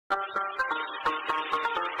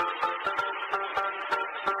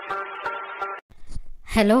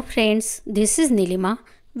Hello friends, this is Nilima.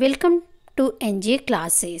 Welcome to NJ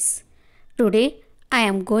classes. Today I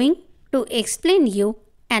am going to explain you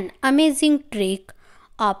an amazing trick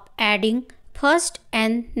of adding first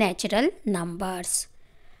and natural numbers.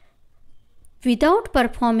 Without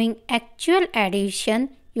performing actual addition,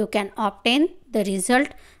 you can obtain the result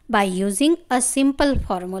by using a simple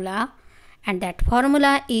formula, and that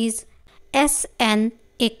formula is Sn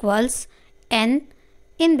equals n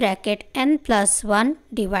in bracket n plus 1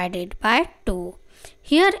 divided by 2.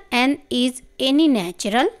 Here n is any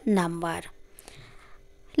natural number.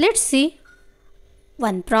 Let's see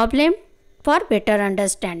one problem for better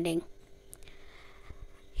understanding.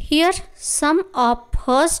 Here sum of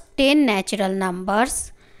first 10 natural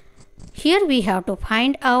numbers. Here we have to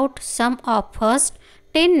find out sum of first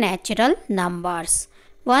 10 natural numbers.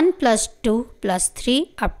 1 plus 2 plus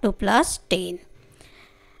 3 up to plus 10.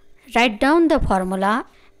 Write down the formula.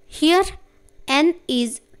 Here n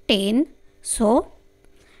is 10. So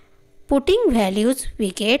putting values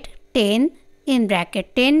we get 10 in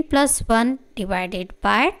bracket 10 plus 1 divided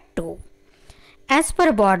by 2. As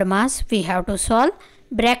per BODMAS we have to solve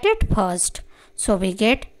bracket first. So we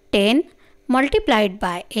get 10 multiplied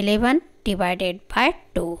by 11 divided by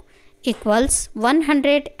 2 equals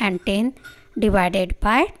 110 divided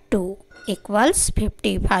by 2 equals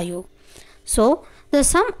 55. So the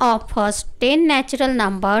sum of first 10 natural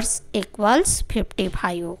numbers equals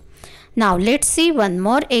 55. Now let's see one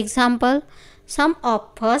more example. Sum of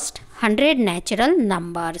first 100 natural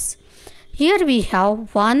numbers. Here we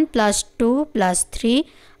have 1 plus 2 plus 3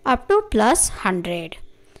 up to plus 100.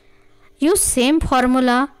 Use same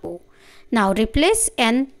formula. Now replace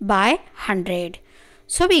n by 100.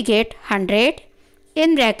 So we get 100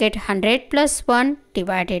 in bracket 100 plus 1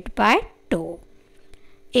 divided by 2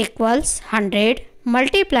 equals 100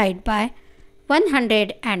 multiplied by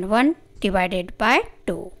 101 divided by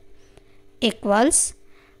 2 equals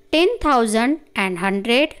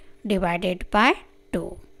 10,100 divided by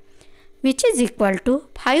 2, which is equal to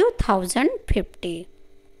 5050.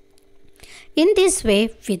 In this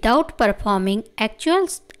way, without performing actual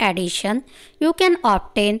addition, you can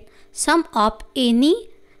obtain sum of any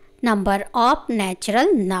number of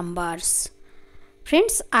natural numbers.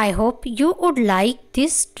 Friends, I hope you would like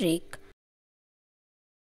this trick.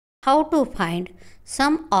 How to find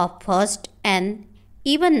sum of first n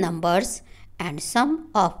even numbers and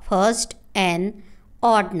sum of first n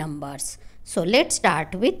odd numbers. So let's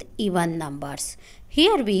start with even numbers.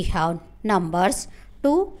 Here we have numbers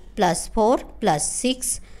 2 plus 4 plus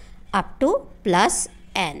 6 up to plus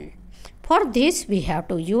n. For this we have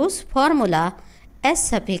to use formula S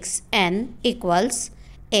suffix n equals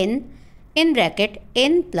n in bracket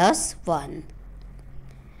n plus 1.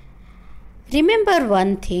 Remember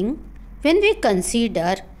one thing, when we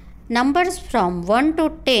consider numbers from 1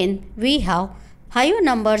 to 10, we have 5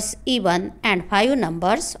 numbers even and 5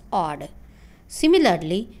 numbers odd.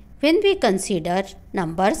 Similarly, when we consider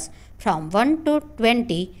numbers from 1 to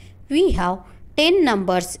 20, we have 10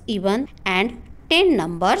 numbers even and 10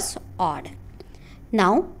 numbers odd.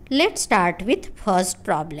 Now, let's start with first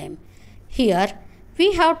problem. Here,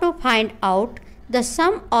 we have to find out the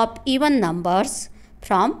sum of even numbers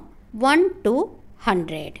from 1 to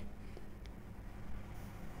 100.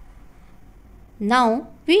 Now,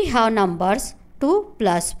 we have numbers 2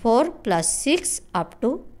 plus 4 plus 6 up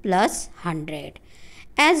to plus 100.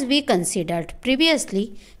 As we considered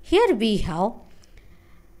previously, here we have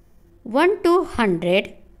 1 to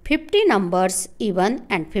 100, 50 numbers even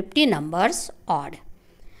and 50 numbers odd.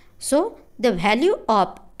 So, the value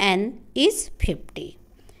of n is 50.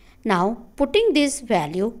 Now, putting this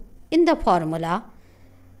value in the formula,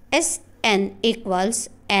 Sn equals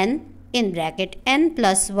n in bracket n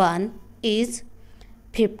plus 1 is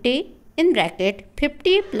 50 in bracket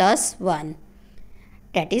 50 plus 1.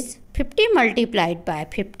 That is 50 multiplied by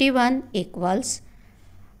 51 equals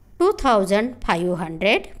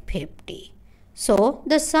 2550. So,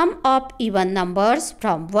 the sum of even numbers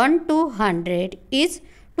from 1 to 100 is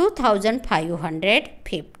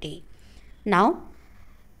 2550. Now,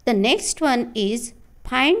 the next one is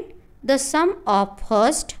find the sum of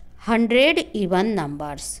first 100 even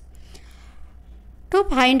numbers. To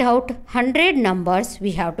find out 100 numbers,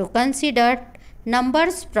 we have to consider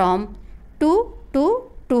numbers from 2 to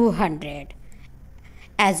 200.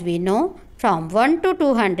 As we know, from 1 to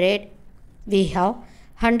 200, we have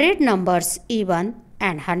 100 numbers even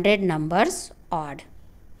and 100 numbers odd.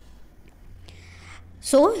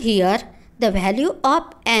 So, here the value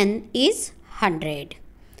of n is 100.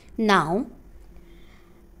 Now,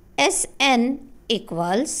 Sn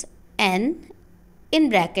equals n in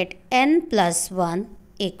bracket n plus 1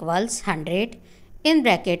 equals 100 in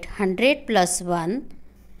bracket 100 plus 1,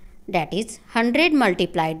 that is 100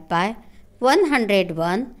 multiplied by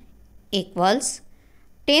 101 equals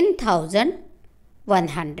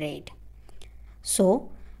 10,100.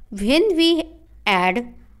 So when we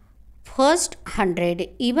add first 100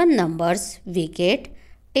 even numbers, we get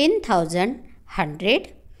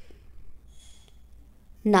 10,100.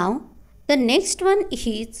 Now the next one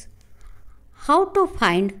is how to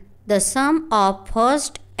find the sum of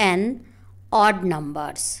first n odd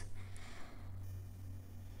numbers.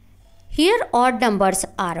 Here odd numbers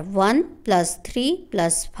are 1 plus 3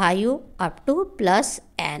 plus 5 up to plus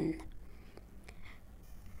n.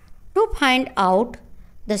 To find out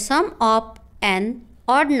the sum of n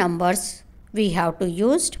odd numbers, we have to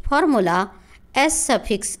use formula s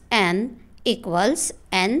suffix n equals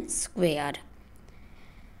n square.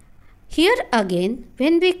 Here again,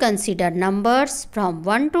 when we consider numbers from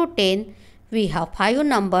 1 to 10, we have 5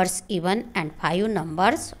 numbers even and 5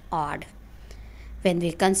 numbers odd. When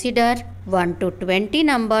we consider 1 to 20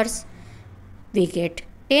 numbers, we get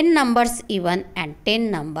 10 numbers even and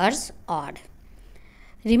 10 numbers odd.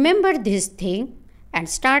 Remember this thing and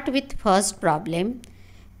start with first problem.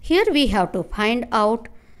 Here we have to find out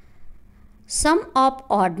sum of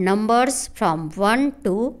odd numbers from 1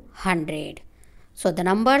 to 100. So the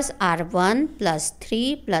numbers are 1 plus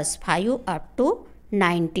 3 plus 5 up to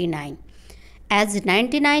 99. As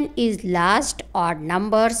 99 is last odd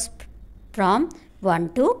numbers from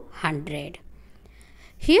 1 to 100.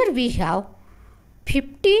 Here we have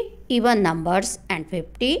 50 even numbers and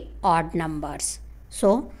 50 odd numbers.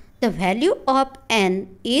 So the value of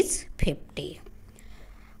n is 50.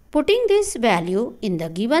 Putting this value in the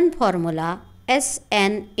given formula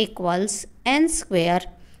Sn equals n square,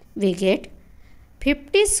 we get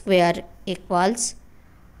 50 square equals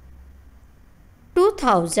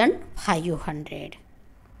 2500.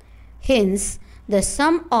 Hence, the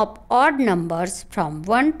sum of odd numbers from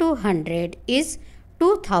 1 to 100 is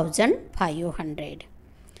 2500.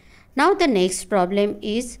 Now the next problem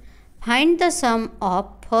is find the sum of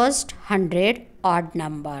first 100 odd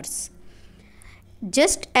numbers.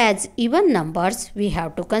 Just as even numbers, we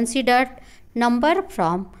have to consider number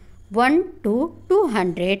from 1 to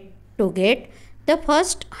 200 to get the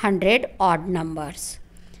first 100 odd numbers.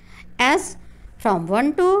 As from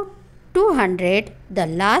 1 to 200, the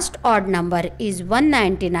last odd number is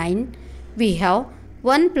 199. We have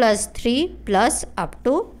 1 plus 3 plus up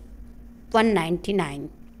to 199.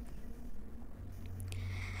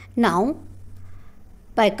 Now,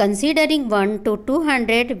 by considering 1 to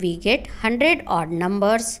 200, we get 100 odd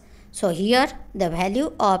numbers. So here the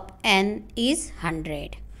value of n is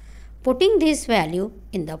 100. Putting this value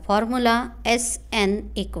in the formula Sn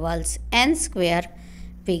equals n square,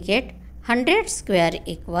 we get 100 square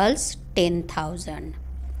equals 10,000.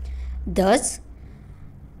 Thus,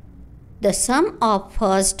 the sum of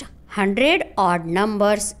first 100 odd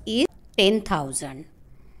numbers is 10,000.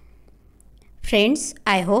 Friends,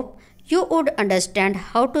 I hope you would understand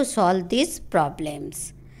how to solve these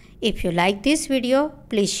problems. If you like this video,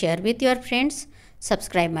 please share with your friends,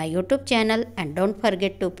 subscribe my YouTube channel and don't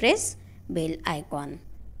forget to press bell icon.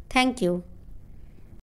 Thank you.